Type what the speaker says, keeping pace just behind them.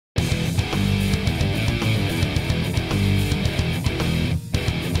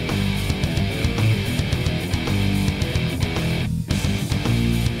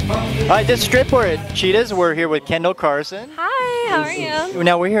Hi, this is Strip. We're at Cheetahs. We're here with Kendall Karson. Hi, how are you?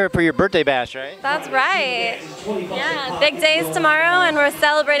 Now we're here for your birthday bash, right? That's right. Yeah, big days tomorrow, and we're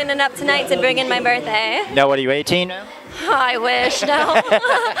celebrating it up tonight to bring in my birthday. Now, what are you, 18 now? Oh, I wish, no.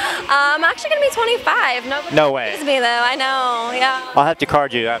 I'm actually going to be 25. No way. Excuse me, though. I know, yeah. I'll have to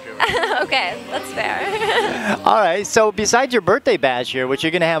card you afterwards. Okay, that's fair. All right, so besides your birthday bash here, which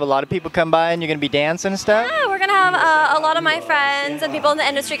you're going to have a lot of people come by and you're going to be dancing and stuff? Yeah, we're going to have a lot of my friends and people in the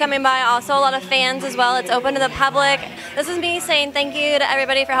industry coming by, also a lot of fans as well. It's open to the public. This is me saying thank you to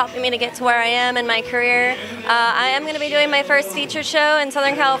everybody for helping me to get to where I am in my career. I am going to be doing my first featured show in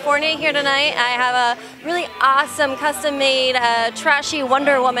Southern California here tonight. I have a really awesome custom-made trashy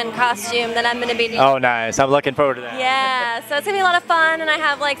Wonder Woman costume that I'm going to be doing. Oh, nice. I'm looking forward to that. Yeah, so it's going to be a lot of fun, and I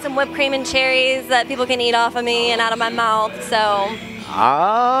have like some whipped cream and cherries that people can eat off of me and out of my mouth, so.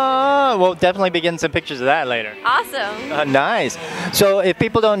 We'll definitely be getting some pictures of that later. Awesome. Nice. So if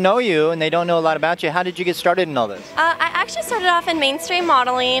people don't know you and they don't know a lot about you, how did you get started in all this? I actually started off in mainstream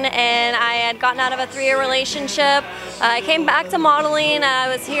modeling, and I had gotten out of a 3-year relationship. I came back to modeling. I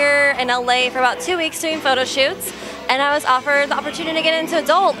was here in LA for about 2 weeks doing photo shoots, and I was offered the opportunity to get into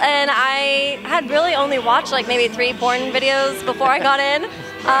adult, and I had really only watched like maybe 3 porn videos before I got in.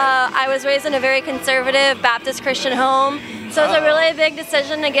 I was raised in a very conservative Baptist Christian home, so it was a really big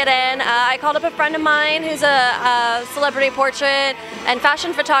decision to get in. I called up a friend of mine who's a celebrity portrait and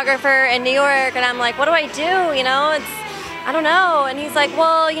fashion photographer in New York, and I'm like, what do I do? You know, I don't know. And he's like,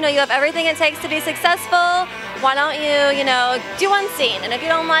 well, you know, you have everything it takes to be successful. Why don't you, you know, do one scene? And if you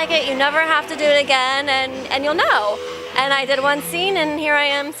don't like it, you never have to do it again, and you'll know. And I did one scene, and here I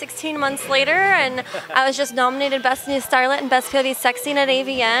am 16 months later, and I was just nominated Best New Starlet and Best POV Sex Scene at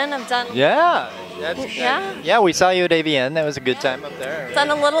AVN. I've done... Yeah. Yeah, we saw you at AVN. That was a good time up there. I've done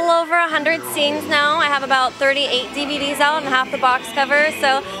a little over 100 scenes now. I have about 38 DVDs out and half the box cover,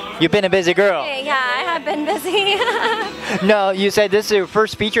 so... You've been a busy girl. Yeah, I have been busy. No, you said this is your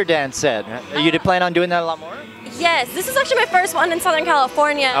first feature dance set. You plan on doing that a lot more? Yes, this is actually my first one in Southern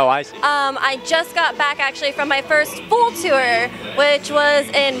California. Oh, I see. I just got back actually from my first full tour, which was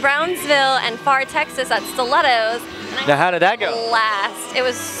in Brownsville and Pharr, Texas at Stilettos. Now, how did that go? Blast. It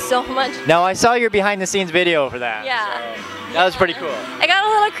was so much. Now, I saw your behind-the-scenes video for that. Yeah. So that was pretty cool. It got a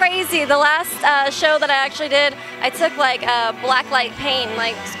little crazy. The last show that I actually did, I took like black light paint,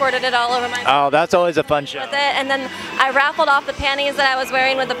 like squirted it all over my. Oh, that's always a fun show. With it, and then I raffled off the panties that I was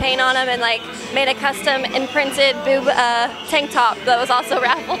wearing with the paint on them, and like made a custom imprinted boob tank top that was also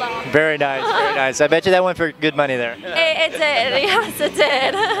raffled off. Very nice, very nice. I bet you that went for good money there. It did, yes, it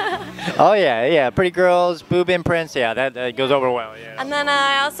did. Oh yeah, pretty girls, boob imprints. Yeah, that goes over well. Yeah. And then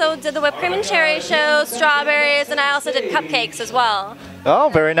I also did the whipped cream and cherry show, strawberries, and I also did cupcakes as well. Oh,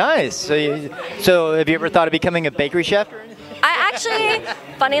 very nice. So have you ever thought of becoming a bakery chef or anything? I actually,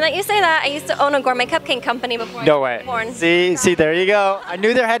 funny that you say that, I used to own a gourmet cupcake company before. No way. Born. See, there you go. I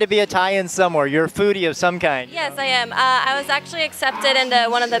knew there had to be a tie-in somewhere. You're a foodie of some kind. Yes, I am. I was actually accepted into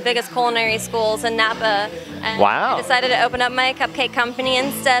one of the biggest culinary schools in Napa. And wow. I decided to open up my cupcake company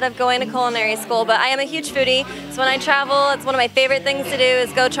instead of going to culinary school. But I am a huge foodie, so when I travel, it's one of my favorite things to do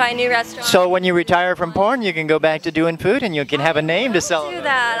is go try new restaurants. So when you retire from porn, you can go back to doing food and you can have a name to celebrate. Do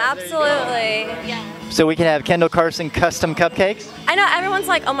that, absolutely. Yeah. So we can have Kendall Karson custom cupcakes? I know, everyone's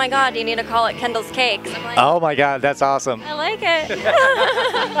like, oh my God, you need to call it Kendall's Cakes. I'm like, oh my God, that's awesome. I like it.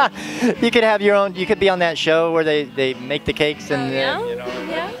 You could have your own, you could be on that show where they make the cakes and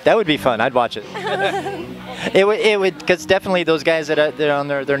yeah. That would be fun. I'd watch it. It would, because definitely those guys that are on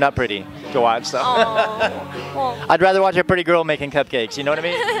there, they're not pretty to watch. So well, I'd rather watch a pretty girl making cupcakes. You know what I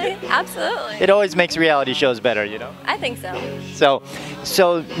mean? Absolutely. It always makes reality shows better, you know. I think so.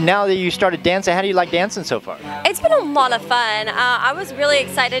 So now that you started dancing, how do you like dancing so far? It's been a lot of fun. I was really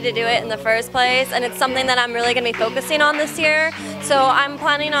excited to do it in the first place, and it's something that I'm really going to be focusing on this year. So I'm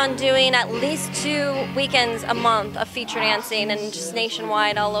planning on doing at least 2 weekends a month of feature dancing, and just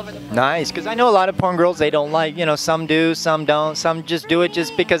nationwide, all over the place. Nice, because I know a lot of porn girls, they don't like, you know, some do, some don't, some just do it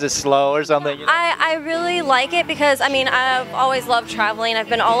just because it's slow or something. You know? I really like it because, I mean, I've always loved traveling. I've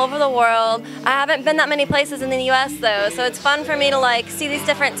been all over the world. I haven't been that many places in the U.S. though, so it's fun for me to like see these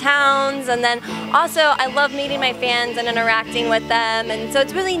different towns, and then also I love meeting my fans and interacting with them, and so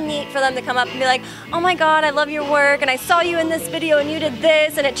it's really neat for them to come up and be like, oh my God, I love your work, and I saw you in this video and you did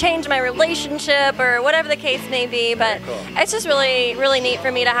this and it changed my relationship, or whatever the case may be. But cool. It's just really, really neat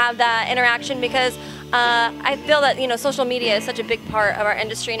for me to have that interaction because I feel that, you know, social media is such a big part of our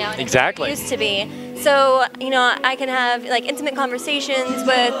industry now. Exactly. It used to be. So, I can have like intimate conversations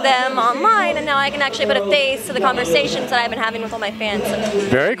with them online, and now I can actually put a face to the conversations that I've been having with all my fans.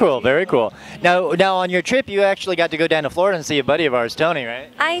 Very cool, very cool. Now on your trip, you actually got to go down to Florida and see a buddy of ours, Tony,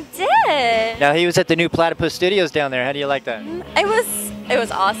 right? I did. Now he was at the new Platypus Studios down there. How do you like that? It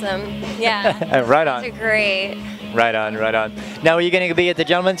was awesome. Yeah. Right on. It was great. Right on, right on. Now, are you going to be at the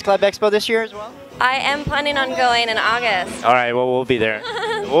Gentlemen's Club Expo this year as well? I am planning on going in August. All right, well, we'll be there.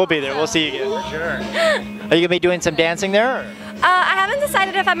 We'll be there. We'll see you again for sure. Are you going to be doing some dancing there? Or? I haven't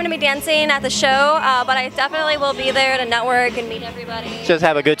decided if I'm going to be dancing at the show, but I definitely will be there to network and meet everybody. Just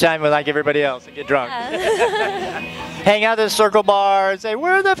have a good time with like everybody else and get drunk. Hang out at the circle bar and say,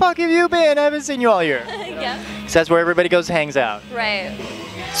 where the fuck have you been? I haven't seen you all year. Yeah. So that's where everybody goes and hangs out. Right.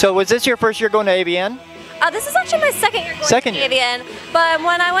 So was this your first year going to AVN? This is actually my second year going to AVN, but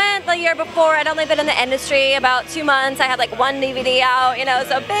when I went the year before, I'd only been in the industry about 2 months. I had like one DVD out,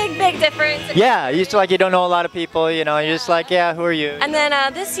 so big difference. Yeah, you used to you don't know a lot of people, you're just like, yeah, who are you? And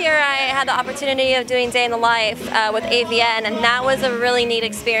then this year I had the opportunity of doing Day in the Life with AVN, and that was a really neat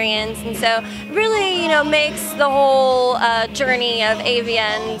experience. And so really, makes the whole journey of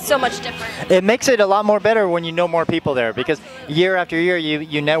AVN so much different. It makes it a lot more better when you know more people there, because year after year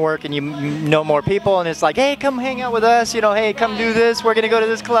you network and you know more people, and it's like, hey, come hang out with us, hey, come do this, we're going to go to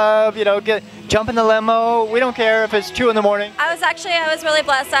this club, jump in the limo, we don't care if it's 2 in the morning. I was really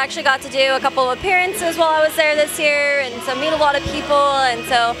blessed. I actually got to do a couple of appearances while I was there this year, and so meet a lot of people, and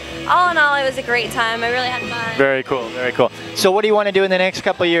so all in all, it was a great time. I really had fun. Very cool, very cool. So what do you want to do in the next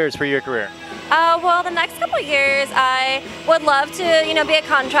couple of years for your career? Well, the next couple of years, I would love to, be a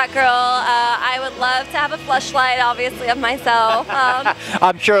contract girl. I would love to have a fleshlight, obviously, of myself.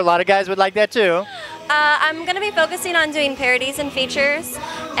 I'm sure a lot of guys would like that too. I'm going to be focusing on doing parodies and features,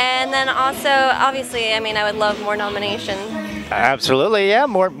 and then also, obviously, I would love more nominations. Absolutely, yeah.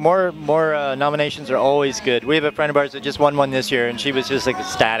 More nominations are always good. We have a friend of ours that just won one this year, and she was just like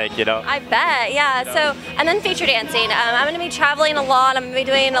ecstatic, I bet, yeah. So, and then feature dancing. I'm going to be traveling a lot. I'm going to be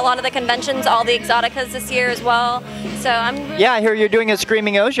doing a lot of the conventions, all the Exoticas this year as well. So yeah, I hear you're doing a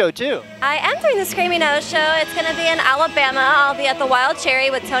Screaming O show too. I am doing the Screaming O show. It's going to be in Alabama. I'll be at the Wild Cherry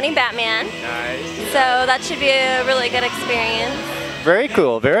with Tony Batman. Nice. So that should be a really good experience. Very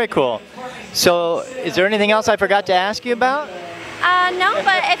cool, very cool. So, is there anything else I forgot to ask you about? No,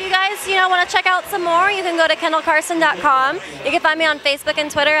 but if you guys, want to check out some more, you can go to kendallkarson.com. You can find me on Facebook and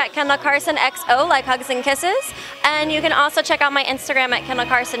Twitter at Kendall Karson XO, like hugs and kisses. And you can also check out my Instagram at Kendall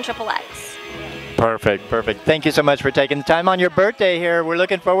Karson XXX. Perfect, perfect. Thank you so much for taking the time on your birthday here. We're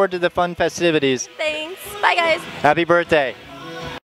looking forward to the fun festivities. Thanks. Bye, guys. Happy birthday.